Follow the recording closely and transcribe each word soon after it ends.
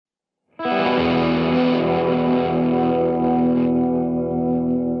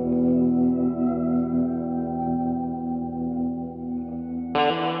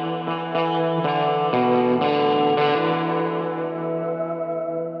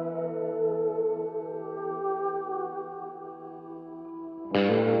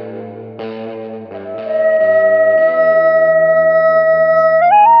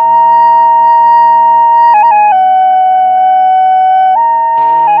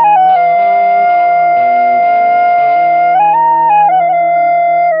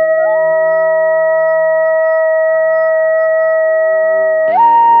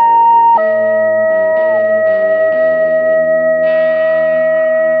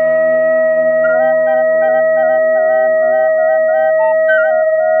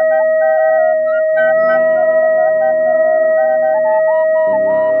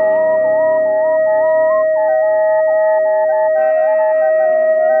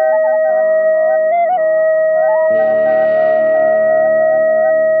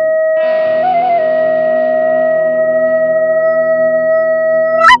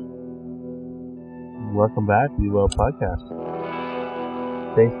welcome back to the Well Podcast.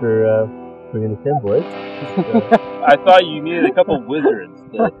 Thanks for bringing us in, boys. I thought you needed a couple wizards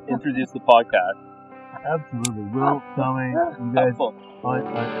to introduce the podcast. Absolutely. Will, Tommy, you guys. A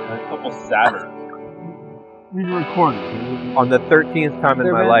couple Saturns. These are recorded. On the 13th time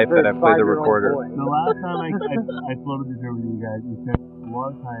in my life that I've played the recorder. The last time I floated this over with you guys, we spent a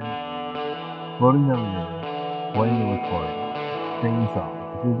lot of time floating down the river, playing the recorder, singing songs.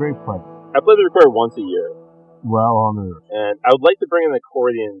 It was very pleasant. I play the recorder once a year. Well, on the river. And I would like to bring an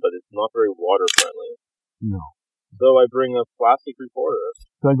accordion, but it's not very water friendly. No. So I bring a plastic recorder.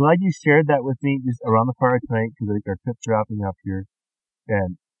 So I'm glad you shared that with me just around the fire tonight, because our trip's wrapping up here.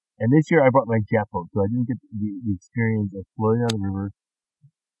 And this year I brought my jet boat, so I didn't get the experience of floating on the river.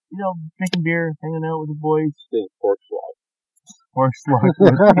 You know, drinking beer, hanging out with the boys. Doing pork slog. Pork slog.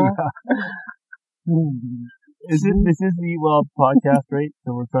 This is the Well Podcast, right?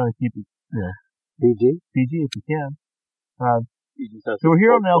 So we're trying to keep it, PG if you can. So we're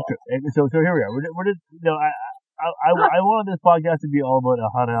here on the elk trip. So here we are. We're just, I wanted this podcast to be all about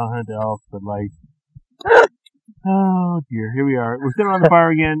how to hunt elk, but like, oh dear, here we are. We're sitting around the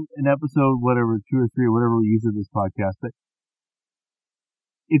fire again in episode whatever 2 or 3 or whatever we use in this podcast. But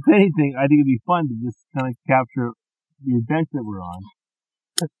if anything, I think it'd be fun to just kind of capture the adventure that we're on.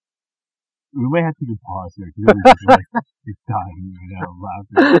 We might have to just pause here because we're just like it's dying right now,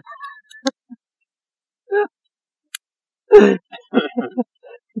 laughing.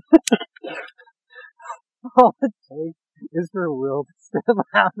 All it takes is for Will to start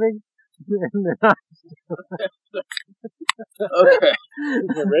laughing, and then Okay.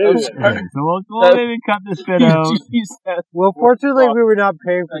 So we'll maybe cut this bit out. well, fortunately, we were not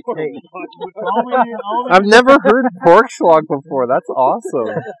paying for tape. I've never heard pork slog before. That's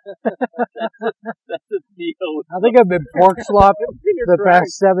awesome. That's a deal. I think I've been pork slop for the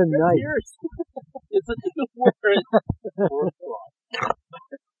past 7 nights. It's a new word. Pork slog.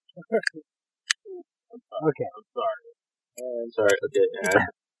 Okay. I'm sorry. Okay.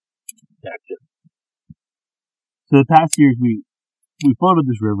 Gotcha. So the past years we floated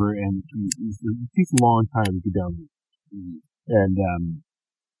this river, and it takes a long time to get down there. And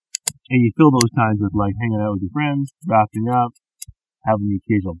you fill those times with like hanging out with your friends, wrapping up, having the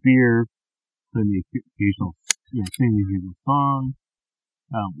occasional beer, playing the occasional, singing the occasional song,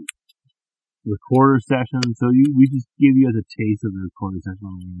 recorder session. So we just give you as a taste of the recorder session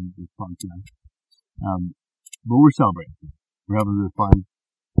on this podcast. But we're celebrating. We're having a bit of fun.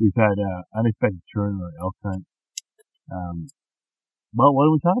 We've had unexpected turn on elk hunt. Well, why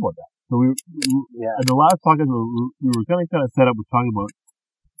don't we talk about that? So at the last podcast we were kind of set up. We're talking about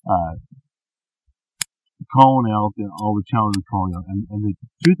calling elk and all the challenges of calling elk. And the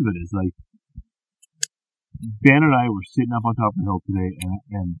truth of it is, like, Ben and I were sitting up on top of the hill today,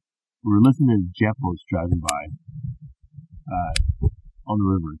 and we were listening to jet boats driving by on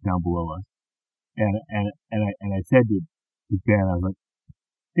the river down below us. And I said to Ben, I was like,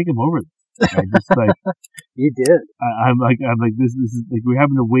 think I'm over this. I just like you did. I'm like this is like we're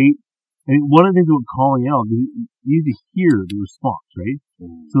having to wait. And one of the things about calling out is you need to hear the response, right?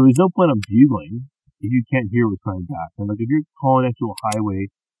 So there's no point of bugling if you can't hear what's coming back. And like if you're calling next to a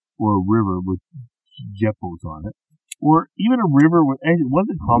highway or a river with jet boats on it, or even a river with one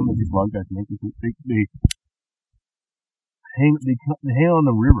of the comments these blog guys make is they hang on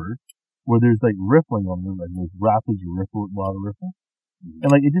the river where there's like riffling on them, like there's rapids or riffle, a lot of riffle.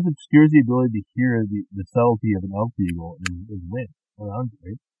 And like it just obscures the ability to hear the subtlety of an elk bugle and wind around you,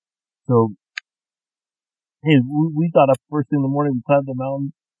 right? So, hey, we got up first thing in the morning. We climbed the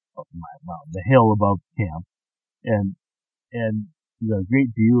the hill above camp, and we got a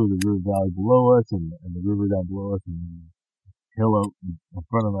great view of the river valley below us, and the river down below us, and the hill out in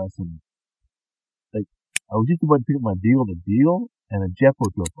front of us. And like I was just about to pick up my bugle to bugle, and a jet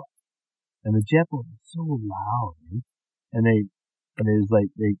boat drove by, and the jet boat was so loud, right? And it's like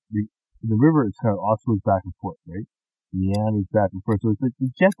the river is kind of oscillates back and forth, right? Meanders back and forth. So it's like the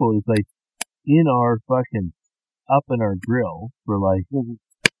jet boat is like in our fucking up in our grill for like I'm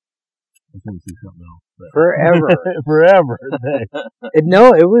trying to say something else. Forever. Forever.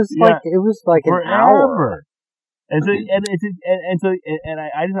 No, it was like an hour. And so I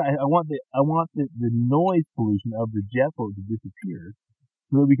want the noise pollution of the jet boat to disappear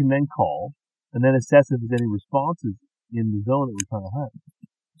so that we can then call and then assess if there's any responses in the zone that we're trying to hunt.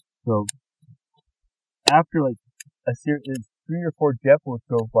 So after like a series, 3 or 4 jet boats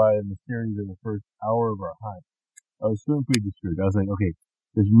drove by in the series in the first hour of our hunt, I was feeling pretty disturbed. I was like, okay,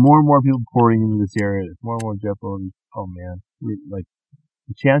 there's more and more people pouring into this area. There's more and more jet boats. Oh man, like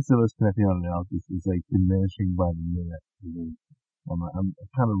the chance of us connecting on an elk is like diminishing by the minute. I'm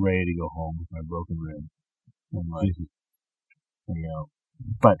kind of ready to go home with my broken rib. and like,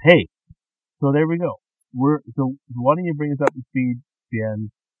 But hey, so there we go. So why don't you bring us up to speed,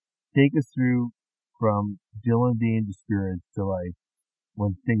 Ben? Take us through from Dylan being discouraged to like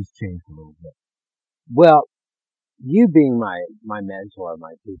when things changed a little bit. Well, you being my mentor,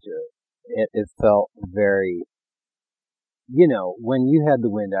 my teacher, it felt very, when you had the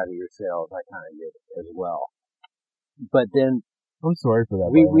wind out of your sails, I kind of did as well. But then I'm sorry for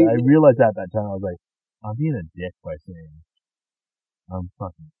that. I realized at that time I was like, I'm being a dick by saying I'm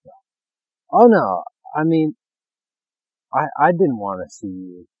fucking stuff. Oh no, I mean, I didn't want to see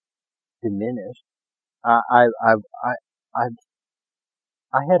you diminished. I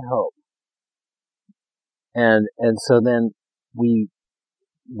had hope, and so then we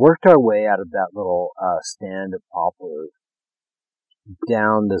worked our way out of that little stand of poplars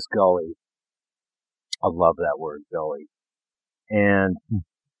down this gully. I love that word, gully, and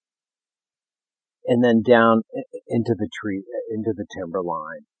then down into the into the timber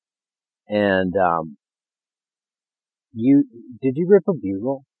line, and did you rip a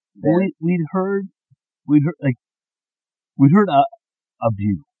bugle? We'd heard a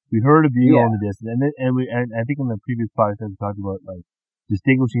bugle. We heard a bugle in the distance, and I think in the previous podcast we talked about like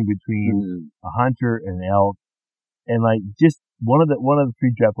distinguishing between a hunter and an elk, and like just one of the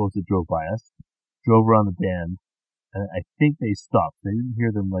three Jeffos that drove by us drove around the bend, and I think they stopped. They didn't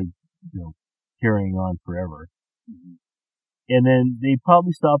hear them like carrying on forever, and then they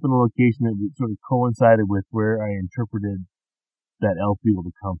probably stopped in a location that sort of coincided with where I interpreted that elk bugle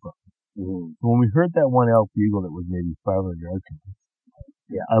to come from. So when we heard that one elk bugle that was maybe 500 yards from us,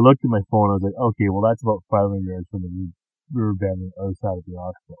 I looked at my phone and I was like, okay, well that's about 500 yards from the river bend on the other side of the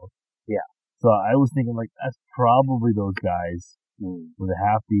Oxbow. Yeah. So I was thinking like, that's probably those guys with a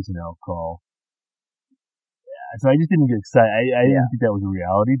half decent elk call. Yeah. So I just didn't get excited. I didn't think that was a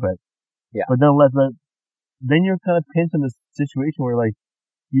reality, but then you're kind of pinched in this situation where like,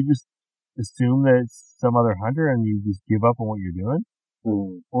 you just assume that it's some other hunter and you just give up on what you're doing,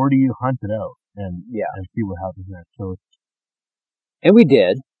 or do you hunt it out and see what happens next? So, and we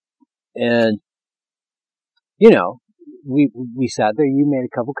did, and we sat there. You made a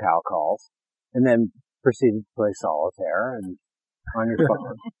couple cow calls, and then proceeded to play solitaire and on your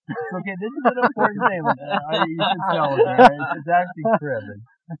phone. Okay, this is an important thing. You should tell it. It's actually Crib.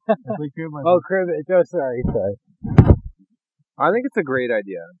 Crib. Oh, sorry. I think it's a great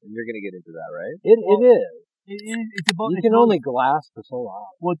idea, and you're going to get into that, right? It is. It's about. You can only glass for so long.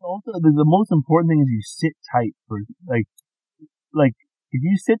 Well, it's also the most important thing is you sit tight for like if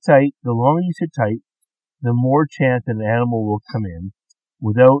you sit tight, the longer you sit tight, the more chance that an animal will come in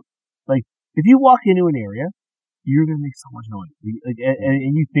without like if you walk into an area, you're going to make so much noise. Like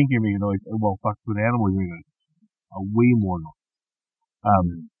and you think you're making noise. Well, fuck, with animals you're making way more noise.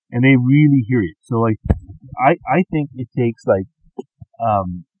 And they really hear it. So like, I think it takes like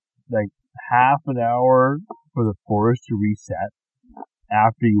half an hour for the forest to reset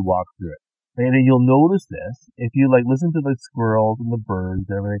after you walk through it. And then you'll notice this if you like listen to the squirrels and the birds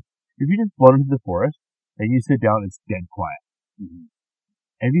and everything. If you just run into the forest and you sit down, it's dead quiet. And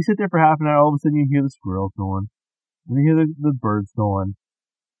if you sit there for half an hour, all of a sudden you hear the squirrels going, and you hear the birds going,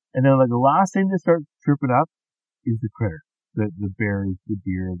 and then like the last thing that starts tripping up is the critter. The bears, the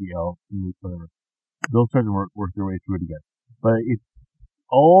deer, the elk, the moose, whatever. They'll start to work their way through it again. But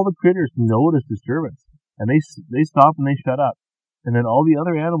all the critters notice disturbance, and they stop and they shut up. And then all the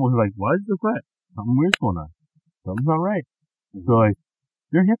other animals are like, why is it so quiet? Something weird's going on. Something's not right. So like,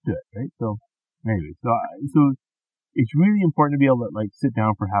 they're hip to it, right? So anyway, so it's really important to be able to like sit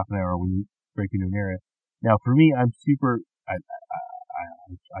down for half an hour when you break into an area. Now for me, I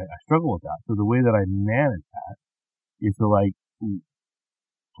struggle with that. So the way that I manage that is to like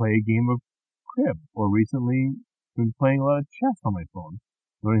play a game of crib, or recently been playing a lot of chess on my phone,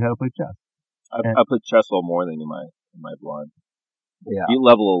 learning how to play chess. I play chess all morning in my blind. Yeah. Beat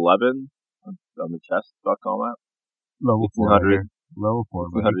level 11 on the chess.com app. Level 4. Level 4.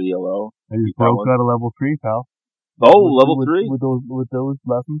 200 ELO. I just broke out a level 3, pal. Oh, level 3? With those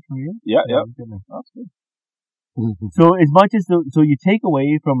lessons from you? Yeah. That's good. So as much as so you take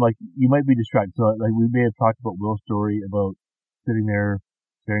away from like you might be distracted. So like we may have talked about Will's story about sitting there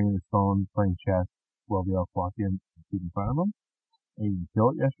staring at his phone playing chess while the elk walked in in front of him, and he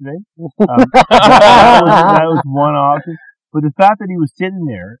killed it yesterday. That was one option. But the fact that he was sitting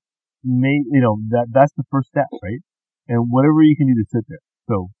there that's the first step, right? And whatever you can do to sit there.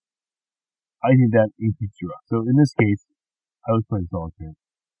 So I think that increased your up. So in this case, I was playing solitaire.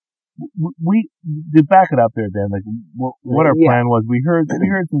 We to back it up there, Dan. Like what our plan was. We heard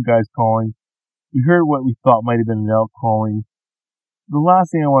some guys calling. We heard what we thought might have been an elk calling. The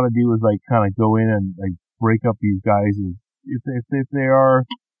last thing I want to do is like kind of go in and like break up these guys if they are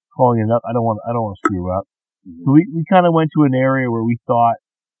calling it up. I don't want to screw up. So we kind of went to an area where we thought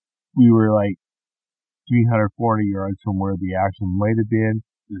we were like 300, 400 yards from where the action might have been.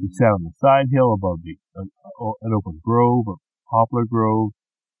 We sat on the side hill above an open grove, a poplar grove,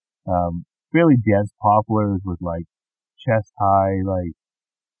 fairly dense poplars with like chest high, like,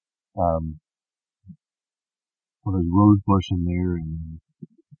 there's rose bush in there and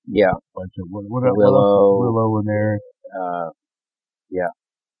Yeah. a bunch of Willow in there. Yeah.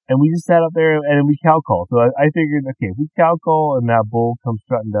 And we just sat up there and we cow called. So I figured, okay, if we cow call and that bull comes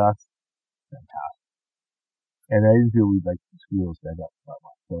strutting to us, fantastic. And I didn't feel we'd like the squeal stand up that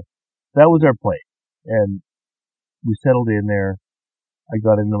much. So that was our play. And we settled in there. I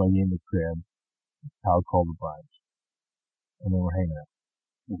got into my game of crib. Cow called the bunch. And then we're hanging out.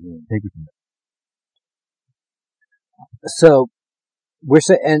 Take it from there. So we're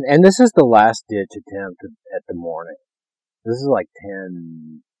and this is the last ditch attempt at the morning. This is like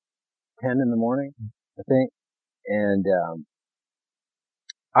 10 in the morning, I think. And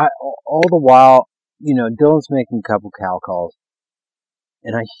all the while, Dylan's making a couple cow calls,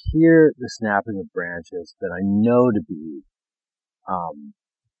 and I hear the snapping of branches that I know to be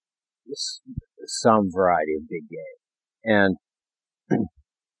some variety of big game. And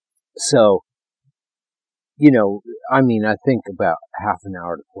so, I think about half an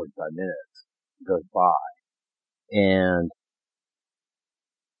hour to 45 minutes goes by, and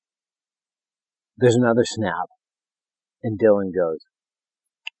there's another snap, and Dylan goes,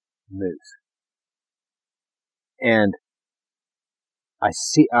 moose. And I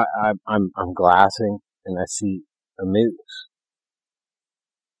see, I'm glassing, and I see a moose.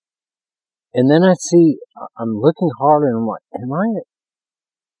 And then I'm looking harder, and I'm like,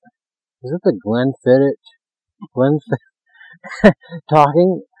 is it the Glenn Fittich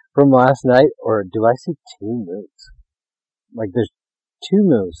talking from last night, or do I see two moose? Like there's two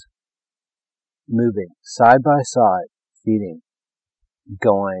moose moving side by side, feeding,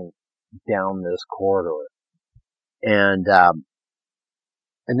 going down this corridor. And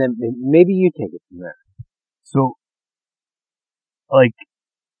then maybe you take it from there. So, like,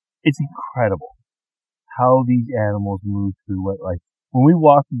 it's incredible how these animals move through what, like, when we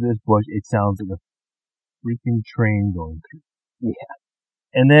walk through this bush, it sounds like a freaking train going through. Yeah.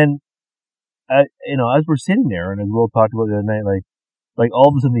 And then, as we're sitting there, and as Will talked about the other night, like all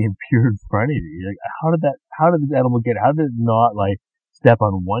of a sudden they appear in front of you. Like, how did this animal how did it not, like, step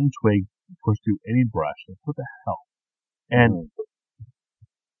on one twig, push through any brush? Like, what the hell? And,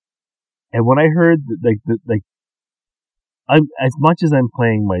 and when I heard, as much as I'm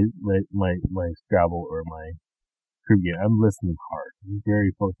playing my Scrabble or my Crib game, I'm listening hard. I'm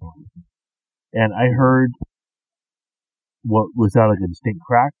very focused on listening. And I heard what was sounded like a distinct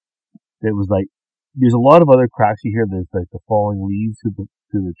crack. It was like, there's a lot of other cracks you hear. There's like the falling leaves through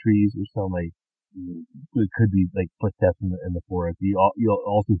the trees, which sound like it could be like footsteps in the forest. You'll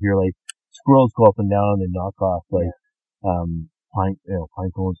also hear like squirrels go up and down and knock off like pine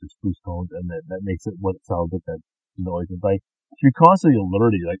cones or spruce cones, and that makes it what it sounds like, that noise. It's like you're constantly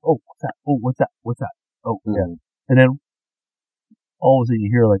alerted. You're like, oh, what's that? Oh, what's that? What's that? Oh, yeah. And then all of a sudden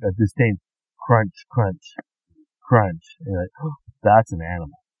you hear like a distinct crunch, crunch, crunch. And you're like, oh, that's an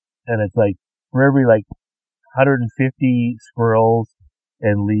animal. And it's like, for every like 150 squirrels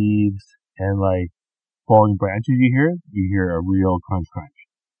and leaves and like falling branches you hear a real crunch, crunch.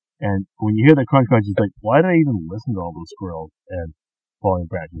 And when you hear that crunch, crunch, it's like, why did I even listen to all those squirrels and falling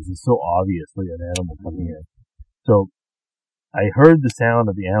branches? It's so obviously an animal coming in. So I heard the sound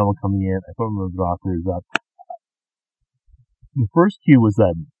of the animal coming in. I put my binoculars up. The first cue was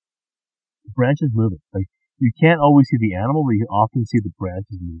that branches moving. Like, you can't always see the animal, but you can often see the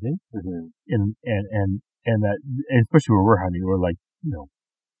branches moving. And that, and especially where we're hunting, we're like,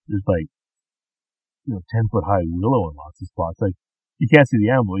 there's like, 10-foot high willow in lots of spots. Like, you can't see the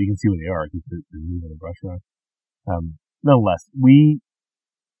animal, you can see where they are because they're moving the brush around. Nonetheless,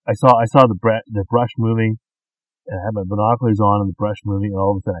 I saw the brush moving, and I had my binoculars on and the brush moving, and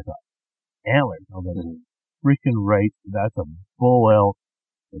all of a sudden I thought, antlers. I was like, freaking right, that's a bull elk.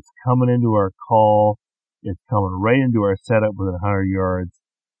 It's coming into our call. It's coming right into our setup within 100 yards,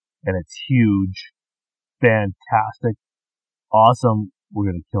 and it's huge, fantastic, awesome. We're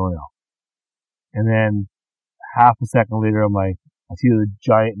gonna kill an elk. And then half a second later, I see the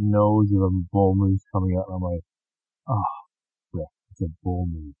giant nose of a bull moose coming out, and I'm like, oh, yeah, it's a bull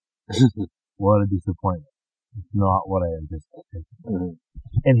moose. What a disappointment. It's not what I anticipated.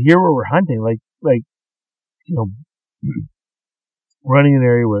 And here where we're hunting, we're hunting an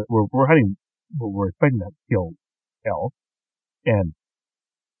area where we're hunting, we're expecting to kill elk, and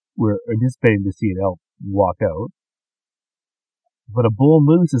we're anticipating to see an elk walk out. But a bull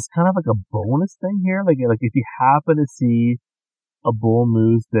moose is kind of like a bonus thing here. Like if you happen to see a bull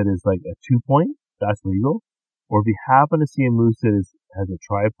moose that is like a 2-point, that's legal. Or if you happen to see a moose that has a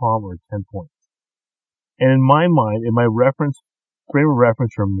tri-palm or 10 points. And in my mind, in my frame of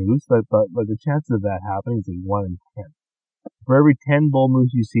reference for moose, like the chances of that happening is like 1 in 10. For every 10 bull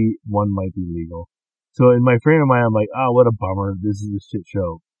moose you see, 1 might be legal. So in my frame of mind, I'm like, oh, what a bummer. This is a shit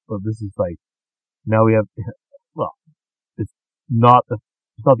show. But this is like, now we have, well, it's not the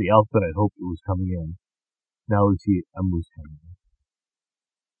elk that I hoped it was coming in. Now we see a moose coming in.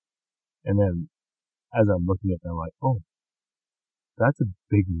 And then, as I'm looking at them, I'm like, oh, that's a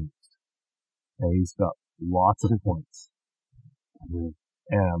big moose. And he's got lots of points. And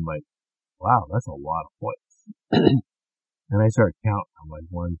I'm like, wow, that's a lot of points. And I start counting. I'm like,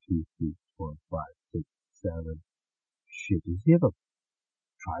 1, 2, 3, 4, 5, 6, 7. Shit, does he have a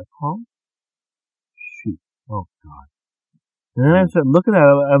tri-palm? Shoot. Oh, God. And then I start looking at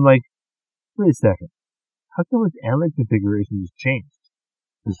it, I'm like, wait a second. How come his antler configuration has changed?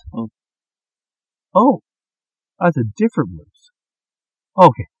 Oh, that's a different moose.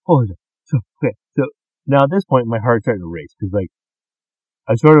 Okay, hold on. So now at this point, my heart's starting to race because, like,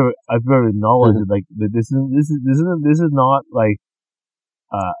 I've sort of acknowledged that, like, that this is not like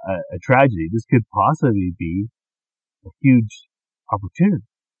a tragedy. This could possibly be a huge opportunity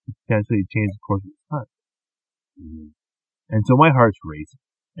to potentially change the course of its hunt. And so my heart's racing,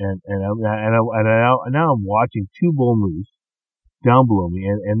 and now I'm watching 2 bull moose down below me,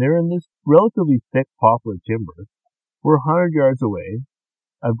 and they're in this relatively thick poplar timber. We're 100 yards away.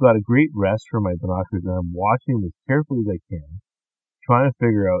 I've got a great rest for my binoculars, and I'm watching them as carefully as I can, trying to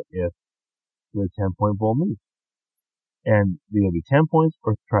figure out if they're a 10-point bull moose. And they're going to be 10 points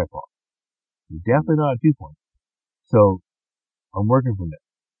or tri-palm. Definitely not a 2-point. So I'm working from there.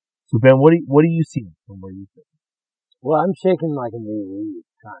 So Ben, what do you see from where you sit? Well, I'm shaking like a new leaf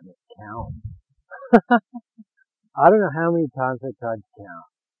trying to count. I don't know how many times I tried to count.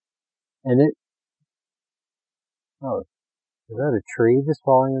 And is that a tree just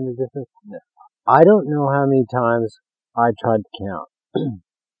falling in the distance? No. I don't know how many times I tried to count.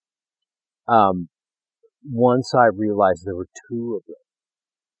 Once I realized there were 2 of them,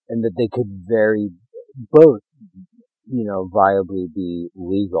 and that they could both, viably be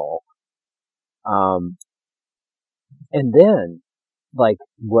legal. And then, like,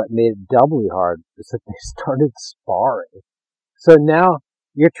 what made it doubly hard is that they started sparring. So now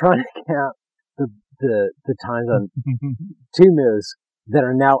you're trying to count the times on 2 moose that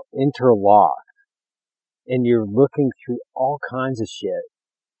are now interlocked, and you're looking through all kinds of shit,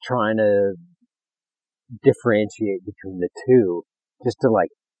 trying to differentiate between the 2, just to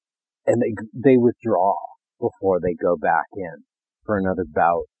and they withdraw before they go back in for another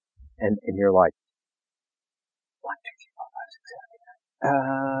bout, and you're like, 1, 2, 3, 4, 5, 6,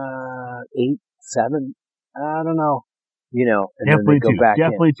 7, 8, 7, I don't know. And definitely then they go 2. back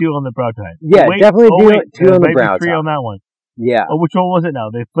definitely in. 2 on the brow tine. Yeah, definitely 2 on the brow tine. 3 on that one. Yeah. Oh, which one was it now?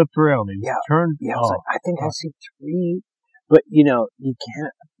 They flipped around. They turned. Yeah, I think I see 3. But, you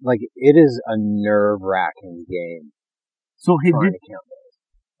can't, it is a nerve-wracking game. So he trying did, to count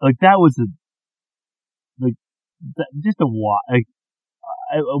those. like, that was just a lot. Like,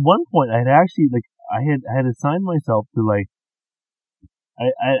 at one point, I had actually, like, I had assigned myself to, like,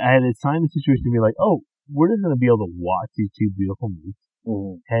 I had assigned the situation to be like, oh, we're just going to be able to watch these 2 beautiful moose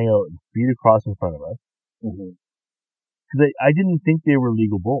hang out and feed across in front of us. Because I didn't think they were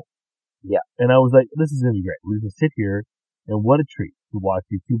legal bulls. Yeah. And I was like, this is going to be great. We're going to sit here, and what a treat to watch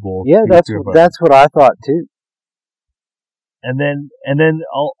these 2 bulls. Yeah, that's what I thought too. And then they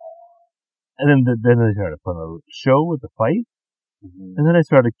started putting a show with the fight. And then I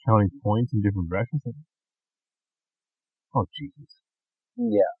started counting points in different directions. Oh, Jesus.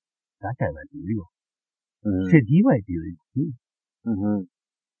 Yeah. That guy might be legal. Shit, he might be legal too.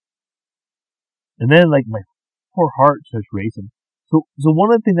 And then, like, my poor heart starts racing. So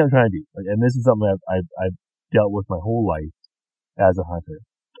one of the things I'm trying to do, like, and this is something I've dealt with my whole life as a hunter,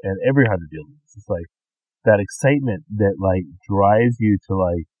 and every hunter deals with this. It's like that excitement that, like, drives you to,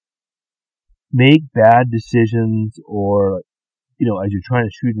 like, make bad decisions, or, as you're trying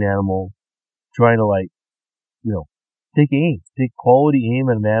to shoot an animal, trying to, like, take quality aim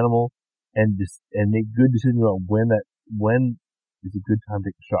at an animal, and make good decisions about when is a good time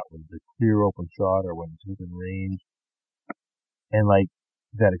to take a shot, when it's a clear open shot or when it's within range. And, like,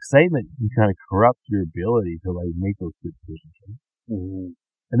 that excitement can kind of corrupt your ability to, like, make those good decisions. Right?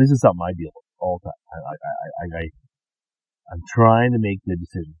 And this is something I deal with all the time. I'm trying to make good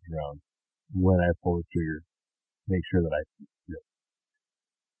decisions around when I pull the trigger, make sure that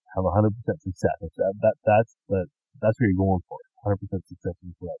have 100% success. That's what you're going for. 100% success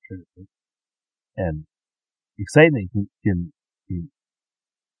for that trigger. Right? And excitement can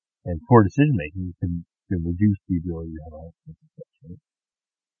and poor decision making can reduce the ability to have 100% success. Right?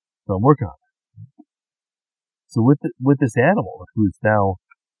 So I'm working on it. So with this animal who's now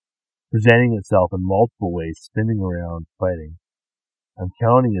presenting itself in multiple ways, spinning around, fighting, I'm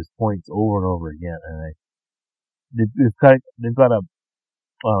counting his points over and over again, and they've got a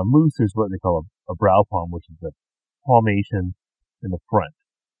moose. There's what they call a brow palm, which is a palmation in the front.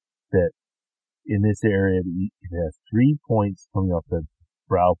 That in this area it has 3 points coming off the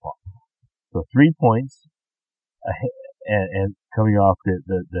brow palm. So 3 points, and coming off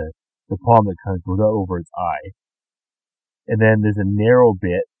the palm that kind of goes out over its eye, and then there's a narrow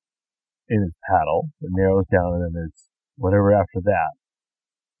bit in its paddle that narrows down, and then there's whatever after that.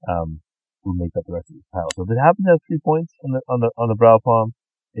 Will make up the rest of the paddle. So if it happens to have 3 points on the brow palm,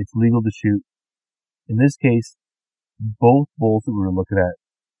 it's legal to shoot. In this case, both bulls that we were looking at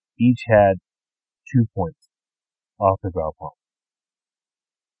each had 2 points off the brow palm.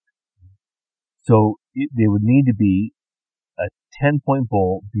 So they would need to be a 10-point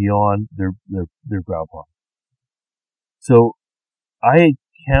bull beyond their brow palm. So I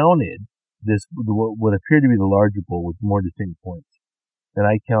counted this, what appeared to be the larger bull with more distinct points. And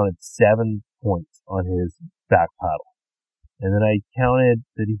I counted 7 points on his back paddle. And then I counted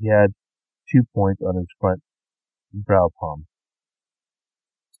that he had 2 points on his front brow palm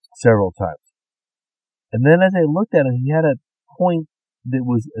several times. And then as I looked at him, he had a point that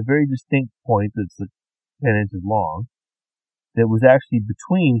was a very distinct point that's 10 inches long that was actually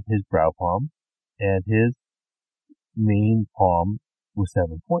between his brow palm and his main palm with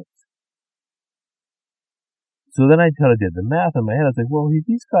 7 points. So then I kind of did the math in my head. I was like, well, if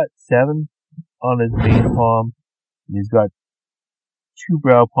he's got 7 on his main palm, and he's got 2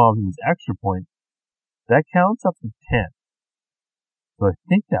 brow palms and his extra point, that counts up to 10. So I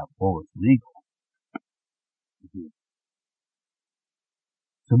think that bull is legal.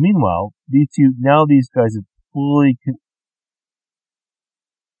 So meanwhile, these guys have fully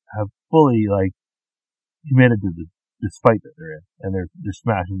like committed to this fight that they're in, and they're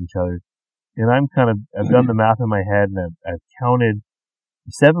smashing each other. And I've done the math in my head, and I've counted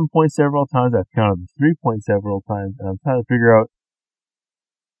 7 points several times. I've counted 3 points several times, and I'm trying to figure out.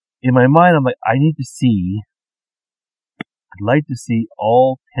 In my mind, I'm like, I'd like to see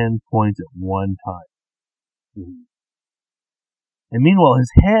all 10 points at one time. Mm-hmm. And meanwhile,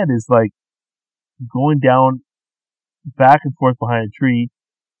 his head is like going down, back and forth behind a tree,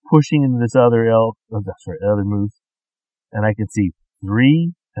 pushing into this other moose. And I can see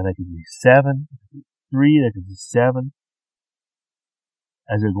 3, and I can see 7, 3, and I can see 7.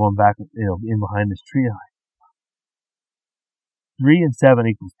 As they're going back, in behind this tree line. 3 and 7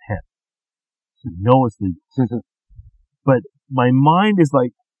 equals 10. So it's legal. But my mind is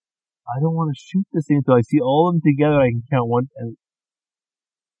like, I don't want to shoot this thing until I see all of them together. I can count one.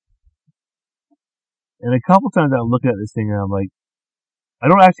 And a couple times I'm looking at this thing and I'm like, I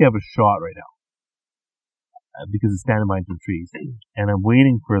don't actually have a shot right now. Because it's standing behind some trees. And I'm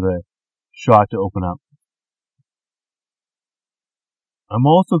waiting for the shot to open up. I'm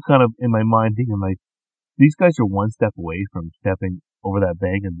also kind of in my mind thinking like, these guys are one step away from stepping over that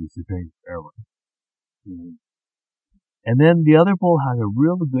bank and disappearing forever. Mm-hmm. And then the other bull has a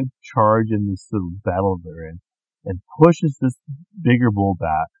real good charge in this little battle they're in and pushes this bigger bull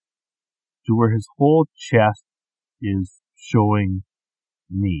back to where his whole chest is showing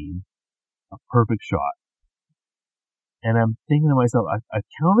me a perfect shot. And I'm thinking to myself, I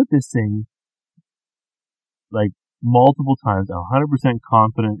counted this thing like multiple times. I'm 100%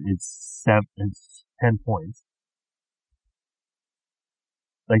 confident it's 10 points.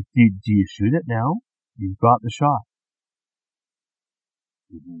 Like, do you shoot it now? You've got the shot.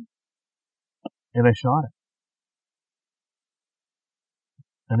 Mm-hmm. And I shot it.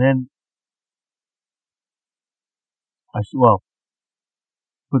 And then,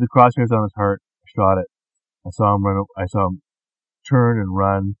 put the crosshairs on his heart, shot it. I saw him turn and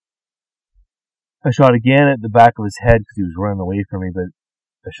run. I shot again at the back of his head because he was running away from me, but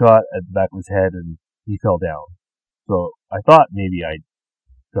I shot at the back of his head and he fell down. So I thought maybe I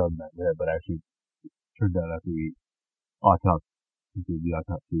shot him at the head, but actually turned out after we autopsy,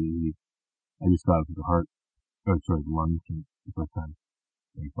 I just got him to the heart, the lungs the first time,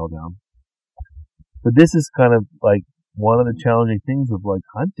 and he fell down. But this is kind of like one of the challenging things of like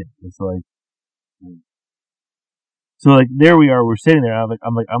hunting. It's like, so like there we are, we're sitting there. I'm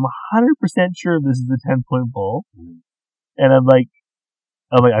 100% sure this is a 10-point bull, and I'm like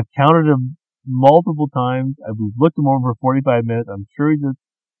I've counted him multiple times. I've looked him over for 45 minutes. I'm sure he's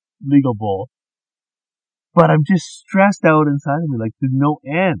legal bull. But I'm just stressed out inside of me, like, to no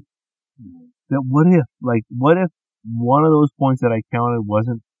end. That what if one of those points that I counted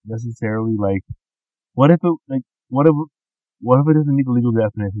wasn't necessarily, like, what if it doesn't meet the legal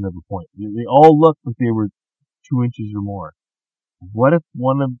definition of a point? They all look like they were 2 inches or more. What if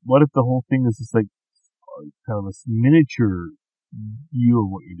the whole thing is just like kind of a miniature view of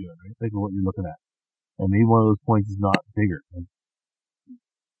what you're doing, right? Like what you're looking at. And maybe one of those points is not bigger.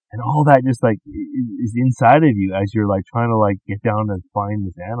 And all that just like is inside of you as you're like trying to like get down and find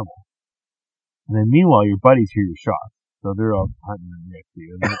this animal. And then meanwhile your buddies hear your shots. So they're all hunting next to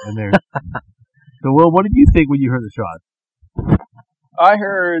you. And they're so Will, what did you think when you heard the shot? I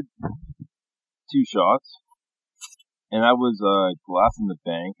heard 2 shots, and I was glass in the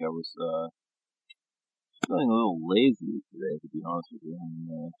bank. I was feeling a little lazy today, to be honest with you.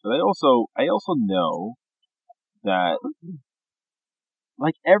 But I also know that,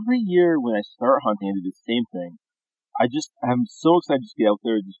 like, every year when I start hunting, I do the same thing. I'm so excited to just get out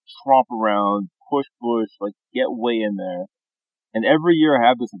there, just tromp around, push bush, like get way in there. And every year I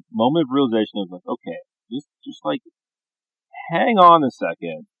have this moment of realization of like, okay, just like hang on a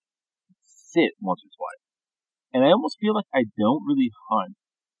second, sit once or twice. And I almost feel like I don't really hunt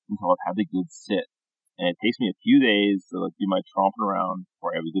until I've had a good sit. And it takes me a few days to like do my tromping around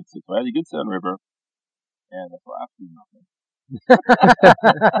before I have a good sit. So I had a good sit on the river, and I saw absolutely nothing.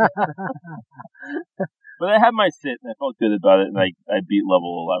 But I had my sit, and I felt good about it, and I beat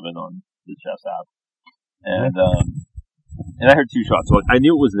level 11 on the chess app. And I heard 2 shots, so I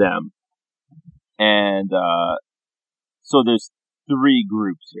knew it was them. And so there's 3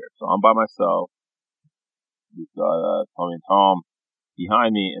 groups here. So I'm by myself. We've got Tommy and Tom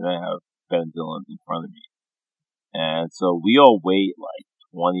behind me, and I have Ben and Dylan in front of me. And so we all wait like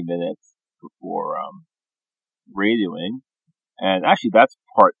 20 minutes before radioing. And actually, that's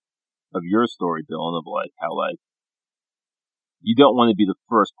part of your story, Dylan, of like how like you don't want to be the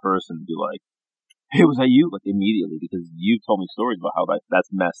first person to be like, "Hey, was that you?" Like immediately, because you've told me stories about how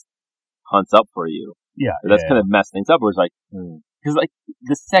that's messed hunts up for you. Yeah, that's kind of messed things up. Where it's like, because like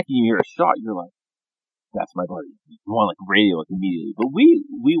the second you hear a shot, you're like, "That's my buddy." You want to like radio like immediately. But we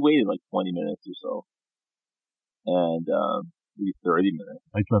waited like 20 minutes or so, and maybe 30 minutes.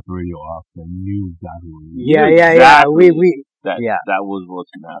 I left the radio off. I knew exactly what Yeah. We that was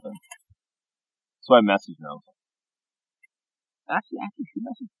what's gonna happen. So I messaged them. Actually, she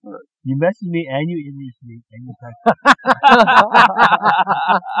messaged first. You messaged me and you introduced me and you texted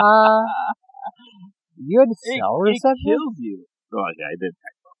You had cell reception? It kills you. Oh, yeah, I did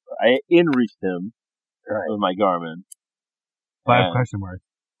text him. I in-reached him with my Garmin. 5 question marks.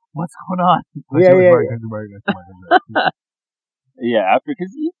 What's going on? Question mark. Yeah,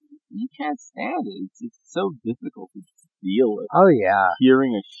 because you can't stand it. It's so difficult to deal with. Oh yeah,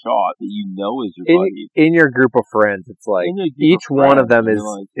 hearing a shot that you know is your buddy in your group of friends. It's like each one of them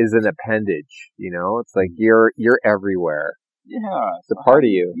is an appendage. You know, it's like you're everywhere. Yeah, it's a part of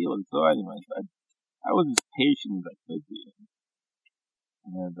you. So anyways, I was as patient as I could be,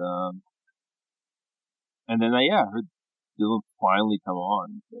 and then I heard Dylan finally come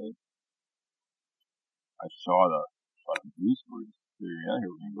on and say, "I shot a goose for you. We're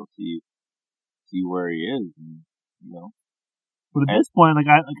gonna go see where he is." And, you know. But at this point,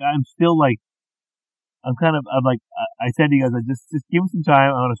 I'm still like, I'm like, I said to you guys, just give me some time.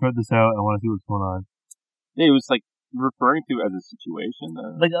 I want to sort this out. I want to see what's going on. Yeah, it was like referring to it as a situation.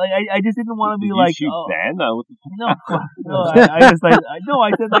 I just didn't want to be like, Ben? No, I just like, I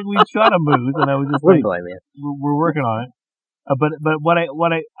said like we shot a moose, and I was just like, blame you. We're working on it. But what I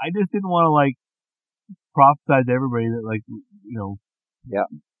just didn't want to like prophesize to everybody that like, you know, yeah.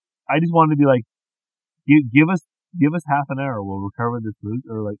 I just wanted to be like, give us half an hour. We'll recover this moose,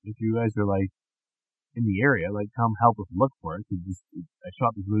 or like if you guys are like in the area, like come help us look for it. Cause I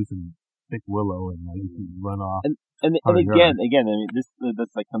shot this moose in thick willow and like run off. And again, I mean, this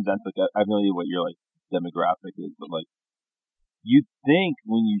like comes down to like I have no idea what your like demographic is, but like you think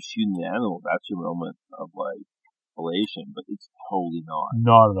when you shoot an animal, that's your moment of like elation, but it's totally not.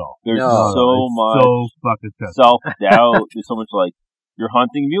 Not at all. There's so much self-doubt. There's so much like you're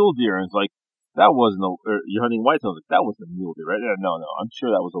hunting mule deer, and it's like that wasn't you're hunting whitetail. Like, that wasn't a mule deer, right? No, I'm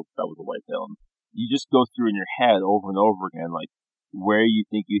sure that was a whitetail. And you just go through in your head over and over again, like where you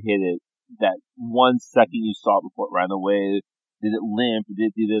think you hit it. That 1 second you saw it before it ran away. Did it limp?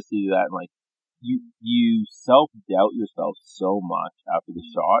 Did it do this? Did it do that? And like you self-doubt yourself so much after the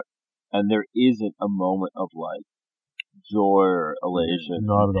shot, and there isn't a moment of like joy or elation.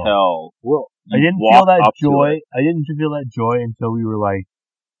 Not at all. Well, I didn't feel that joy. I didn't feel that joy until we were like,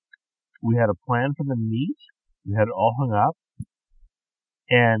 we had a plan for the meet. We had it all hung up,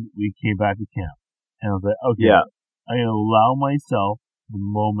 And we came back to camp. And I was like, okay, Yeah. I'm going to allow myself the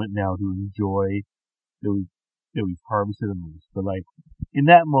moment now to enjoy that we've harvested a moose. But like,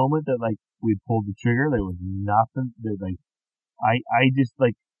 in that moment that like we pulled the trigger, there was nothing that like, I just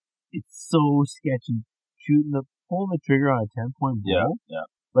like, it's so sketchy pulling the trigger on a 10-point bull. Yeah.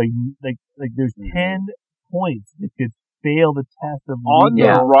 Like there's 10 points that could fail the test of on the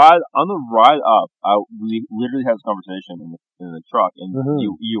ride up. We literally had this conversation in the truck, and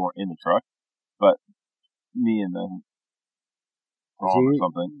you weren't in the truck, but me and then Rob or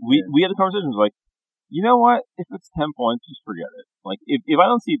something. We had a conversation. It was like, you know what? If it's 10 points, just forget it. Like if I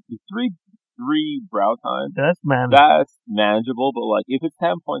don't see the three brow times, that's manageable. But like if it's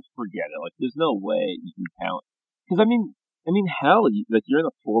 10 points, forget it. Like there's no way you can count. Because I mean, hell, like you're in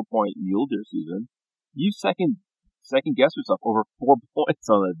a 4-point mule deer season. You second guess yourself over 4 points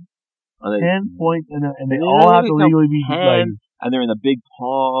on a 10 points, and they all have to legally be 10, like, and they're in a big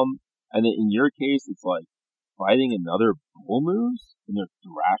palm. And then in your case, it's like fighting another bull moose, and they're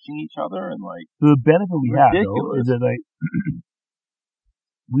thrashing each other, and like the benefit we have though is that like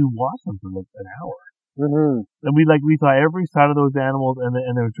we watched them for like an hour. And we saw every side of those animals, and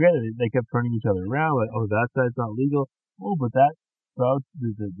they were together. They kept turning each other around, like, oh, that side's not legal. Oh, but that the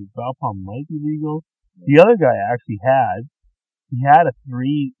brow palm might be legal. The other guy actually had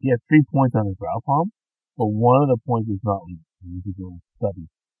 3 points on his brow palm, but one of the points was not legal. He was going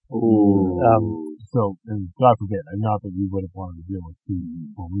stubby. Ooh. So, and God forbid, not that we would have wanted to deal with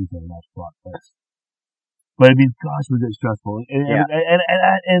 2 police on that spot, but I mean, gosh, was it stressful?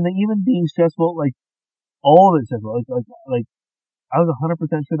 And even being stressful, like all of it stressful. Like I was 100%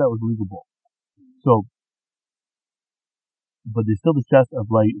 sure that was legal bull. So, but there's still the stress of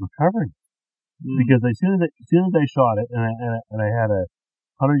like recovering. Because as soon as I shot it, and I had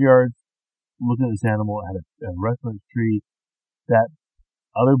 100 yards looking at this animal, I had a reference tree, that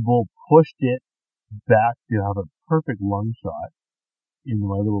other bull pushed it back to have a perfect lung shot in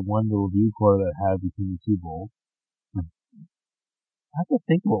my one little view quarter that I had between the 2 bulls. I have to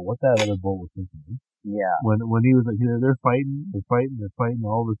think about what that other bull was thinking. Yeah. When he was like, they're fighting,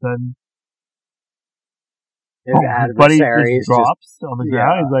 all of a sudden, his adversary just drops on the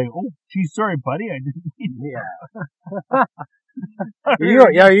ground. He's like, "Oh, geez, sorry, buddy, I didn't mean that."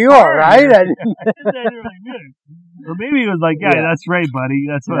 Are you all right? Or maybe he was like, "Yeah, that's right, buddy.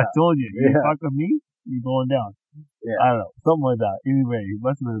 That's what I told you. You fuck with me, you're going down." Yeah. I don't know, something like that. Anyway, he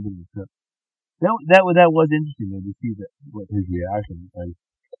must have been a bit of a trip. That was interesting though, to see what his reaction. Like,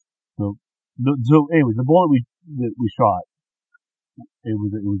 so anyway, the bullet that we shot, it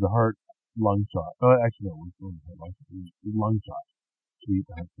was a heart lung shot. Oh, actually, no, it was a lung shot. Sweet,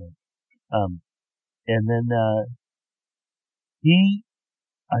 and then I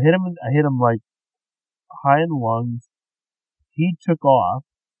hit him like high in the lungs. He took off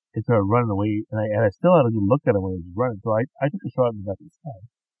and started running away, and I still had a good look at him when he was running. So I took a shot in the back of his head,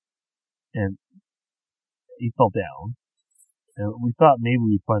 and he fell down. And we thought maybe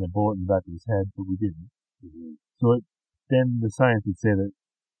we'd find a bullet in the back of his head, but we didn't. So then the science would say that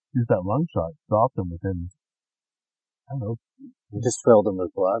just that lung shot stopped him within, I don't know. It just filled him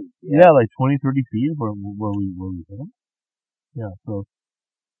with blood. Yeah, like 20, 30 feet where we hit him. Yeah, so.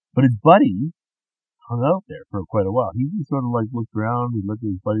 But his buddy hung out there for quite a while. He just sort of like looked around, he looked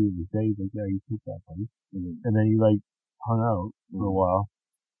at his buddy the day, he's like, yeah, he took that buddy. And then he like hung out for a while.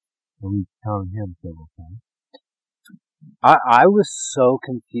 And we counted him several times. I was so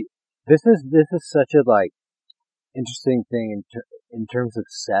confused. This is such a like interesting thing in terms of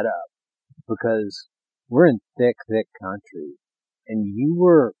setup, because we're in thick country, and you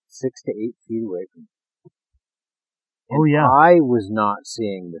were 6 to 8 feet away from me. Oh yeah, I was not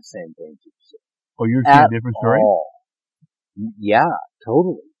seeing the same thing you see. Oh, you're seeing a different story? All. Yeah,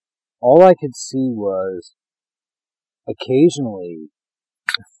 totally. All I could see was occasionally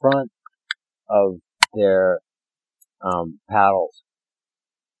the front of their paddles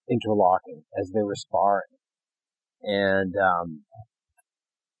interlocking as they were sparring, and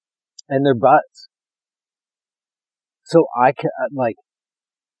their butts. So I like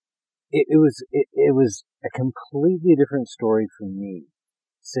it was a completely different story for me,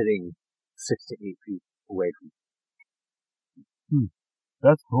 sitting 6 to 8 feet away from me.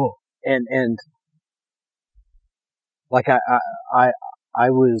 That's cool. And like I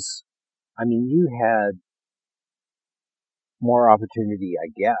was, I mean, you had more opportunity, I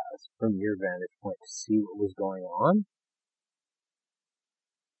guess, from your vantage point to see what was going on.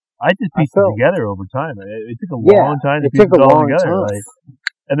 I just pieced it together over time. It took a long time to piece it all together. Like,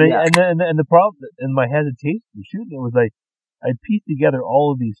 and the problem in my hesitation to shoot it was like I pieced together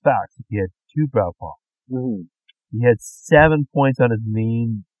all of these facts. He had 2 brow palms. He had 7 points on his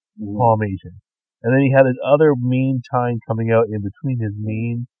main palmation. And then he had his other main tine coming out in between his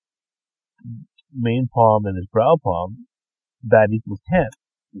main palm and his brow palm. That equals 10.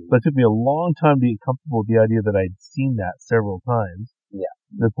 But it took me a long time to get comfortable with the idea that I'd seen that several times. Yeah.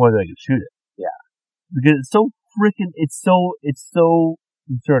 To the point that I could shoot it. Yeah. Because it's so freaking, it's so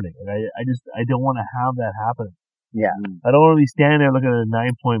concerning. And I don't want to have that happen. Yeah. I don't want to be standing there looking at a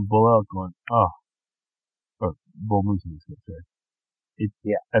 9-point bull elk going, oh, or bull moose in this case, sorry.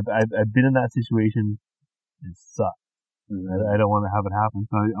 I've been in that situation. It sucks. I don't want to have it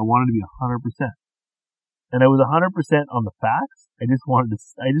happen. So I wanted to be 100%. And I was 100% on the facts. I just wanted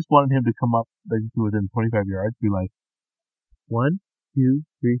him to come up like to within 25 yards, be like, 1, 2,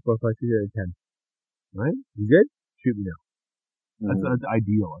 3, 4, 5, 6, 7, 10. Right? You good? Shoot me now. That's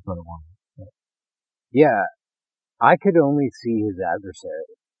ideal. That's what I wanted. Yeah. I could only see his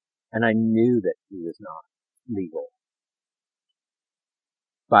adversary, and I knew that he was not legal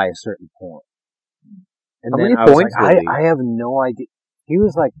by a certain point. And how then many points? I have no idea. He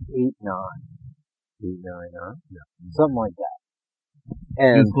was like 8-9. 8-9, huh? Yeah. Something like that.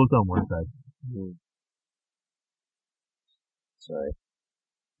 And he was close on one side. Sorry.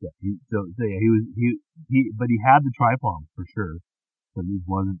 Yeah. But he had the tripalm for sure. But he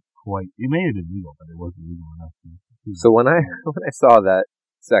wasn't quite. It may have been legal, but it wasn't legal enough. So when I saw that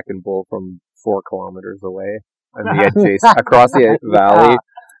second bull from 4 kilometers away, and he had chased across the valley,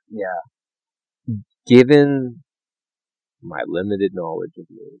 yeah. Given my limited knowledge of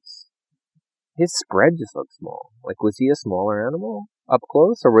moose, his spread just looked small. Like, was he a smaller animal up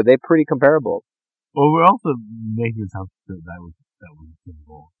close, or were they pretty comparable? Well, we're also making this up that was a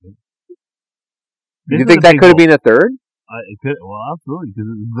bull. Right? Do you think that could have been a third? It could. Well, absolutely, because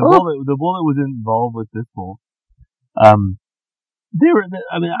the bull that was involved with this bull, they were.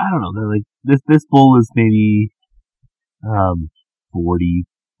 I mean, I don't know. They're like this bull is maybe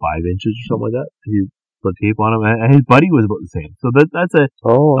 45 inches or something like that. He put tape on him, and his buddy was about the same. So that's a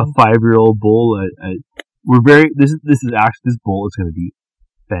 5-year-old bull. This bull is going to be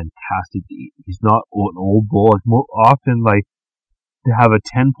fantastic to eat. He's not an old bull. Like often, like to have a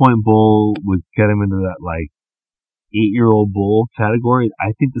 10-point bull would get him into that like 8-year-old bull category.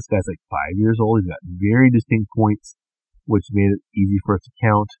 I think this guy's like 5 years old. He's got very distinct points, which made it easy for us to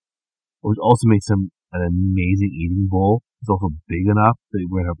count, which also makes him an amazing eating bull. He's also big enough that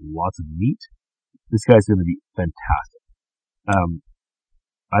we're going to have lots of meat. This guy's going to be fantastic.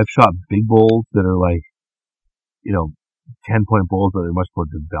 I've shot big bulls that are like, 10-point bulls that are much more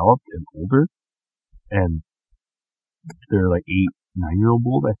developed and older. And they're like 8-9-year-old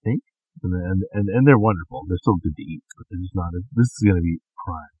bulls, I think. And they're wonderful. They're so good to eat, but they're just not. This is going to be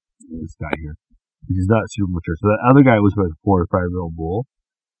prime. This guy here, he's not super mature. So that other guy was about a 4 or 5-year-old bull.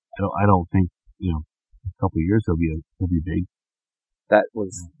 I don't think a couple of years he'll be big. That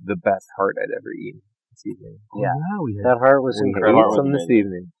was the best heart I'd ever eaten this evening. Yeah, that heart was incredible. We ate some this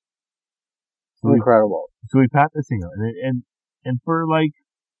evening. Incredible. So we pat this thing out, and for like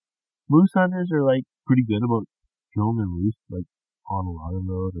moose hunters are like pretty good about killing their moose like on a Logging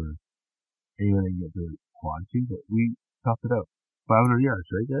Road or anywhere they can get their quad to, but we toughed it out. 500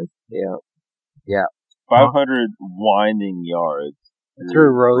 yards, right, guys? Yeah. Yeah. 500 winding yards.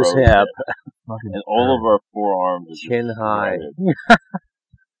 Through Rose Hip. And all of our forearms are chin high.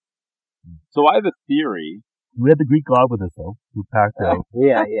 So I have a theory. We had the Greek god with us, though, who packed out.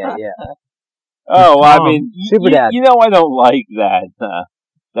 Yeah. Oh, well, I mean, Super Dad. I don't like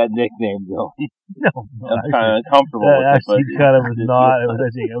that nickname, though. No, I'm kind of uncomfortable with it. Actually, kind of was not. I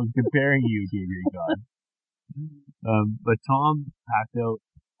was comparing you to a Greek god. But Tom packed out.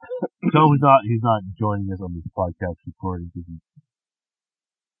 Tom he's not joining us on this podcast recording because he's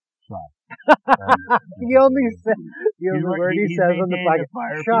shy. The only word he says on the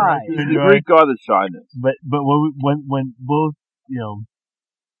podcast, shy. He's a Greek god of shyness. But when both,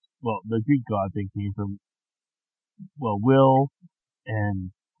 the Greek god thing came from, Will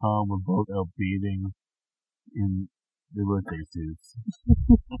and Tom were both out bathing in their birthday suits.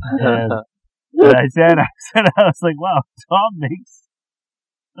 And I said, I was like, wow, Tom makes.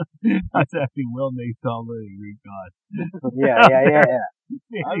 That's actually Will makes Tom a Greek god. Yeah.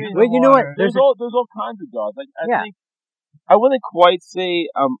 I mean, well, you know what? There's all kinds of gods. Like I think I wouldn't quite say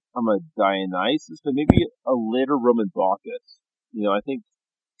I'm a Dionysus, but maybe a later Roman Bacchus. I think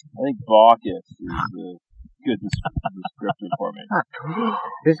Bacchus is a good descriptor for me.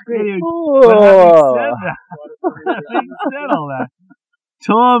 Having said all that,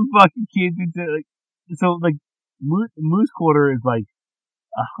 Tom fucking came into moose quarter is like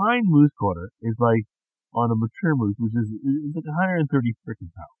a hind moose quarter is like on a mature moose, which is like 130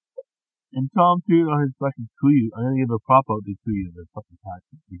 freaking pounds. And Tom threw it on his fucking Kuyu. I'm gonna give a prop out to Kuyu the fucking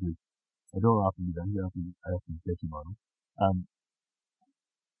tactic because I don't often do that. I often bitch him on him.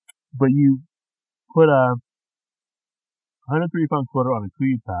 But you put a 130-pound quarter on a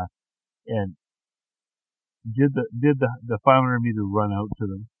Kuyu pack and did the 500-meter run out to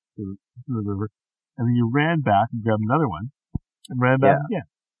the river, and then you ran back and grabbed another one and ran back again.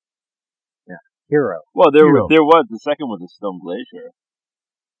 Yeah, hero. Well, there was the second was a Stone Glacier.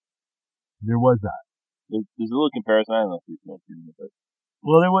 There was that. There's a little comparison. I don't know if you've seen it, but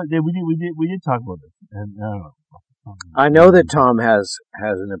well, there was. We did talk about this, and I don't know. I know that Tom has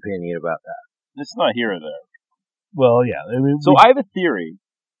an opinion about that. It's not here or there. Well, yeah. So I have a theory.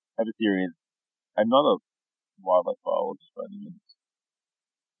 I'm not a wildlife biologist by any means.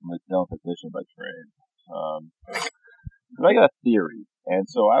 I'm a dental technician by trade. But I got a theory, and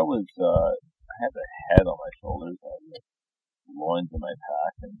so I had the head on my shoulders, I had the loins in my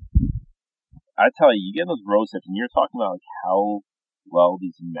pack, and I tell you get those road trips, and you're talking about like how well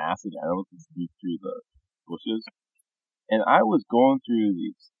these massive animals can sneak through the bushes. And I was going through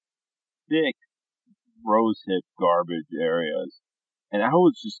these thick rose hip garbage areas, and I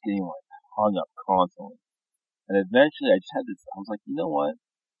was just getting like hung up constantly. And eventually, I just had this. I was like, you know what?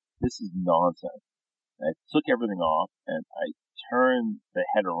 This is nonsense. And I took everything off, and I turned the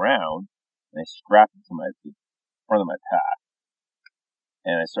head around, and I strapped it to the front of my pack,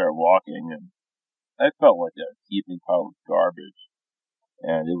 and I started walking, and I felt like a heaping pile of garbage,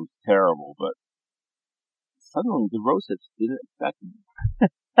 and it was terrible. But suddenly, the rose hips didn't affect me.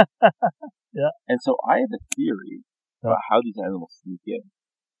 Yeah. And so I have a theory about how these animals sneak in.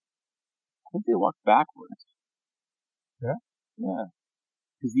 I think they walk backwards. Yeah? Yeah.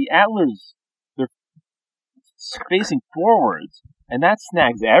 Because the antlers, they're facing forwards, and that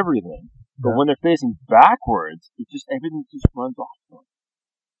snags everything. But when they're facing backwards, everything just runs off them.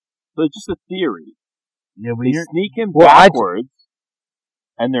 So it's just a theory. Yeah, they sneak in backwards,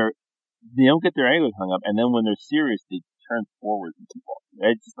 and they don't get their anglers hung up, and then when they're serious, they turn forward and keep walking.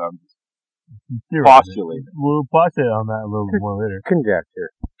 I'm just postulating. We'll postulate on that a little more later. Conjecture.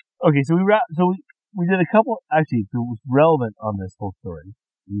 Okay, so we did a couple. Actually, so it was relevant on this whole story.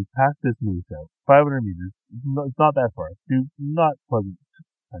 We passed this moose out 500 meters. It's not that far. Not pleasant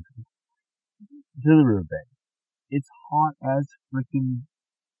country. To the riverbank. It's hot as freaking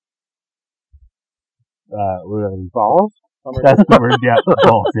balls. That's the word. Yeah,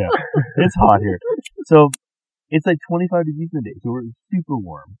 balls. Yeah, it's hot here. So it's like 25 degrees in the day, so we're super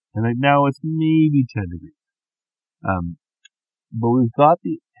warm. And like now it's maybe 10 degrees. But we've got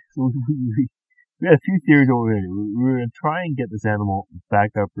we had a few theories over here. We were going to try and get this animal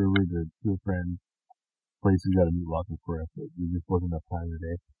back upriver to a friend's place who got a meat locker for us, but there just wasn't enough time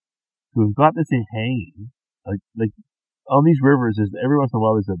today. So we've got this thing hanging. Like on these rivers, every once in a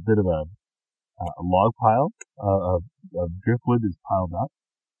while there's a bit of a log pile of driftwood that's piled up.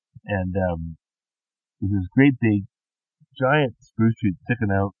 And there's this great big, giant spruce tree sticking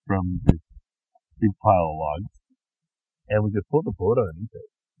out from this big pile of logs. And we could pull the boat underneath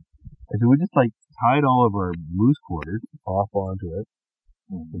it. And so we just tied all of our moose quarters off onto it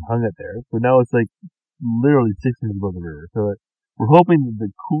and hung it there. So now it's literally 6 inches above the river. So we're hoping that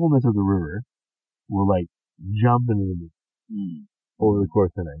the coolness of the river will jump into the moose over the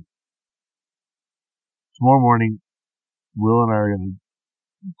course of the night. Tomorrow morning, Will and I are going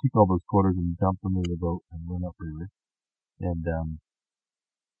to take all those quarters and dump them into the boat and run upriver and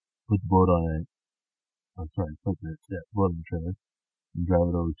put the boat on it. Put the boat on the trailer and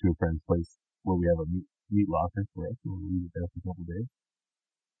drive it over to a friend's place where we have a meat locker for us, and we'll leave it there for a couple of days.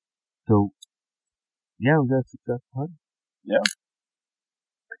 So, yeah, we got a successful hunt. Yeah.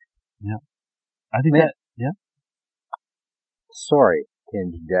 Yeah. I think Sorry to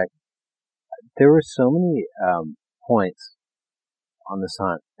interject. There were so many points on this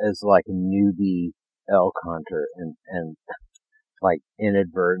hunt as a newbie elk hunter and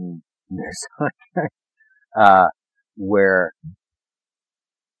inadvertent moose hunter, where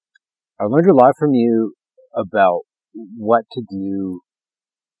I learned a lot from you about what to do.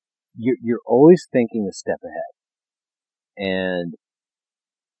 You're always thinking a step ahead. And,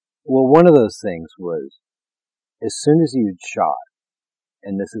 well, one of those things was, as soon as you'd shot,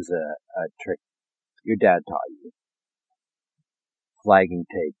 and this is a trick your dad taught you, flagging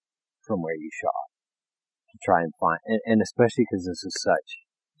tape from where you shot to try and find, and especially because this is such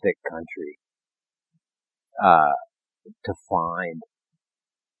thick country, to find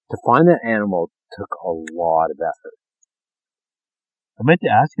that animal took a lot of effort. I meant to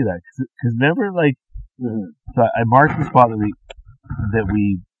ask you that because remember, so I marked the spot that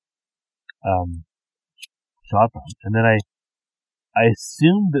we shot from, and then I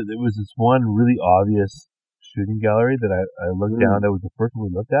assumed that there was this one really obvious shooting gallery that I looked down. That was the first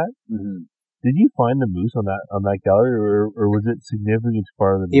one we looked at. Mm-hmm. Did you find the moose on that gallery, or was it significantly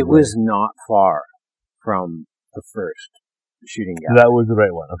farther than It was not far from the first shooting So gallery. that was the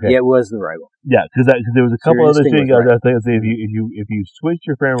right one. Okay. Yeah, it was the right one. Yeah, because there was a So couple your other instinct shooting was galleries. I was thinking, if you switched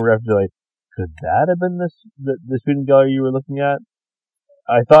your frame of reference, you're like, could that have been the shooting gallery you were looking at?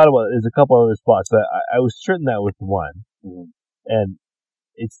 I thought about it. There's a couple other spots, but I was certain that was the one. Mm-hmm. And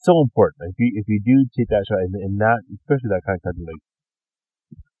it's so important. If you do take that shot in that, especially that kind of country, like,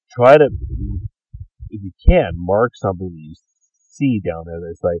 try to, if you can, mark something that you see down there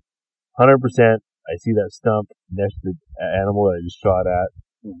that's like 100%. I see that stump next to the animal that I just shot at,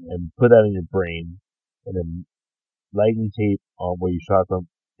 and put that in your brain, and then lightning tape on where you shot from,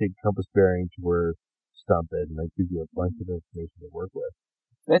 take compass bearing to where stump is, and that gives you a bunch of information to work with.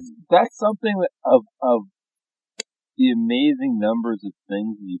 That's something that of the amazing numbers of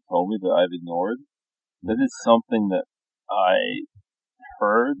things that you told me that I've ignored. That is something that I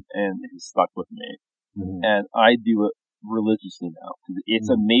heard and has stuck with me, and I do it religiously now because it's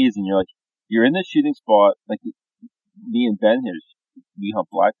amazing. You're in the shooting spot, like me and Ben here. We hunt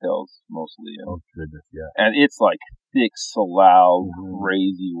blacktails mostly. Oh goodness, yeah. And it's like thick Salal,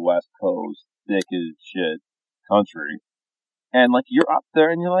 crazy West Coast, thick as shit country. And like you're up there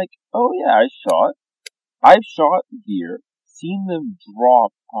and you're like, oh yeah, I've shot deer, seen them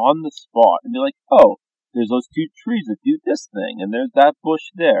drop on the spot, and you're like, oh, there's those two trees that do this thing, and there's that bush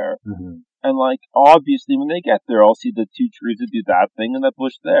there. And like obviously when they get there, I'll see the two trees that do that thing and that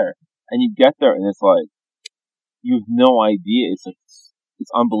bush there. And you get there and it's like, you have no idea. It's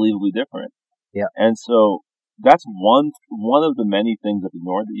unbelievably different. Yeah. And so that's one of the many things I've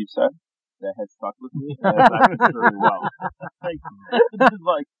ignored that you've said that has stuck with me. And it's actually very well.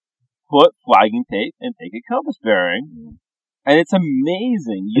 Like put flagging tape and take a compass bearing. And it's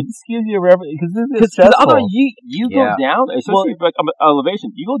amazing. It just gives you a reference because this is stressful. You go down, especially like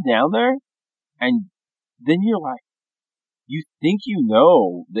elevation. You go down there, and then you're like, you think you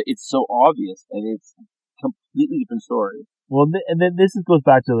know that it's so obvious, and it's completely different story. Well, and then this goes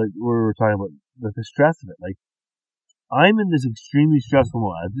back to like where we were talking about the stress of it. Like, I'm in this extremely stressful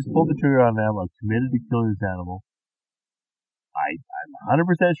mode. I just pulled the trigger on an animal. I'm committed to killing this animal. I'm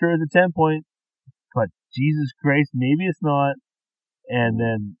 100% sure it's a 10 point, but Jesus Christ, maybe it's not. And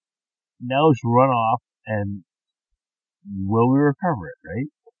then now it's run off, and will we recover it, right?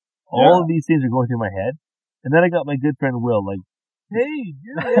 All of these things are going through my head. And then I got my good friend Will, like, hey,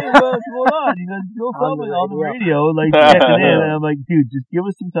 what's going on? You know, Joe Feldman on the radio, like, checking in. And I'm like, dude, just give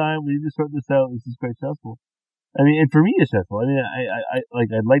us some time. We need to sort this out. This is quite stressful. I mean, and for me, it's stressful. I mean,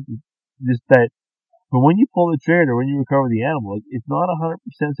 I'd like to just that, but when you pull the trigger, when you recover the animal, like, it's not 100%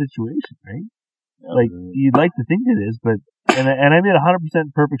 situation, right? Like, you'd like to think it is, but, and I made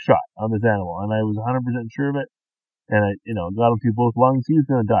 100% perfect shot on this animal, and I was 100% sure of it, and I, got him through both lungs. He was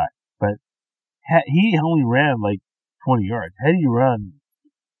going to die, but he only ran like 20 yards. Had he run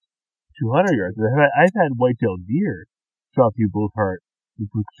 200 yards, I've had white-tailed deer shot through both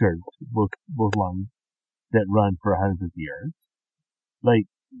both lungs that run for 150 yards. Like,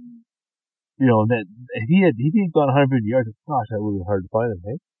 that if he had gone 150 yards, gosh, that would have been hard to find him,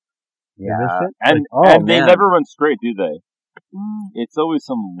 hey? Yeah, and they never run straight, do they? It's always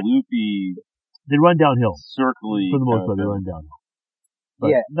some loopy. They run downhill. Circly. For the most part, they run downhill.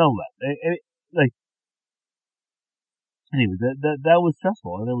 But nonetheless, anyway, that was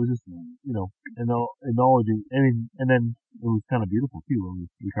stressful, and it was just, acknowledging. I mean, and then it was kind of beautiful too when we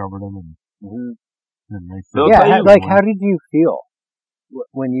recovered them and nice. How did you feel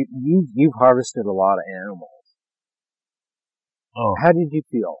when you've harvested a lot of animals? Oh, how did you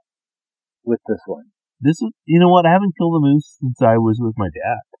feel with this one? This is, you know what? I haven't killed a moose since I was with my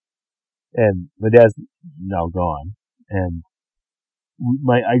dad, and my dad's now gone. And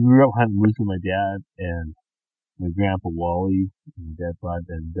I grew up hunting moose with my dad and my grandpa Wally, and my dad Bud,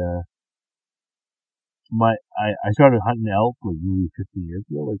 and I started hunting elk like maybe 15 years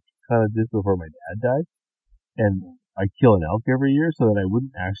ago, like kind of just before my dad died, and I kill an elk every year so that I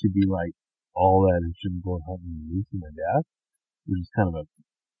wouldn't actually be like all that and shouldn't go hunting moose with my dad, which is kind of a,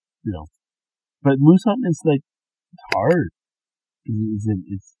 but moose hunting is like, it's hard.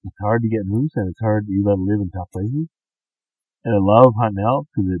 It's hard to get moose, and it's hard. You got to live in tough places. And I love hunting elk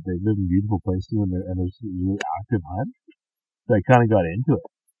because they live in beautiful places and they're just a really active hunt. So I kind of got into it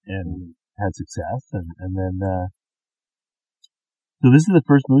and had success. And then, so this is the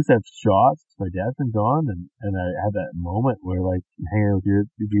first moose I've shot since my dad's been gone. And I had that moment where, like, hanging out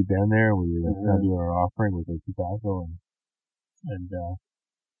with your Ben there, and we were like, kind of doing our offering with like tobacco and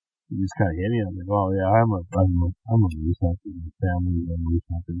it just kind of hit me. I'm like, oh yeah, I'm a moose hunter. My family are moose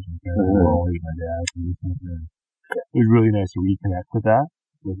hunters. My parents were always my dad, moose hunter. It was really nice to reconnect with that.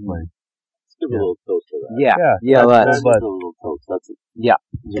 With like, Let's give a little toast to that. Yeah. Let's Let's. give a little toast. That's it. Yeah.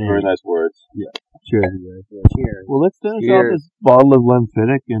 These are very nice words. cheers, you guys. Cheers. Well, let's finish Cheers. off this bottle of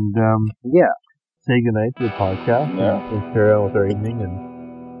Glenfiddich and Yeah. say goodnight to the podcast. Yeah. And carry on with our evening.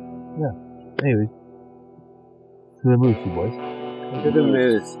 And yeah. Anyways, to the moose, you boys. To the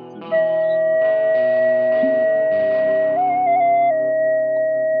moose.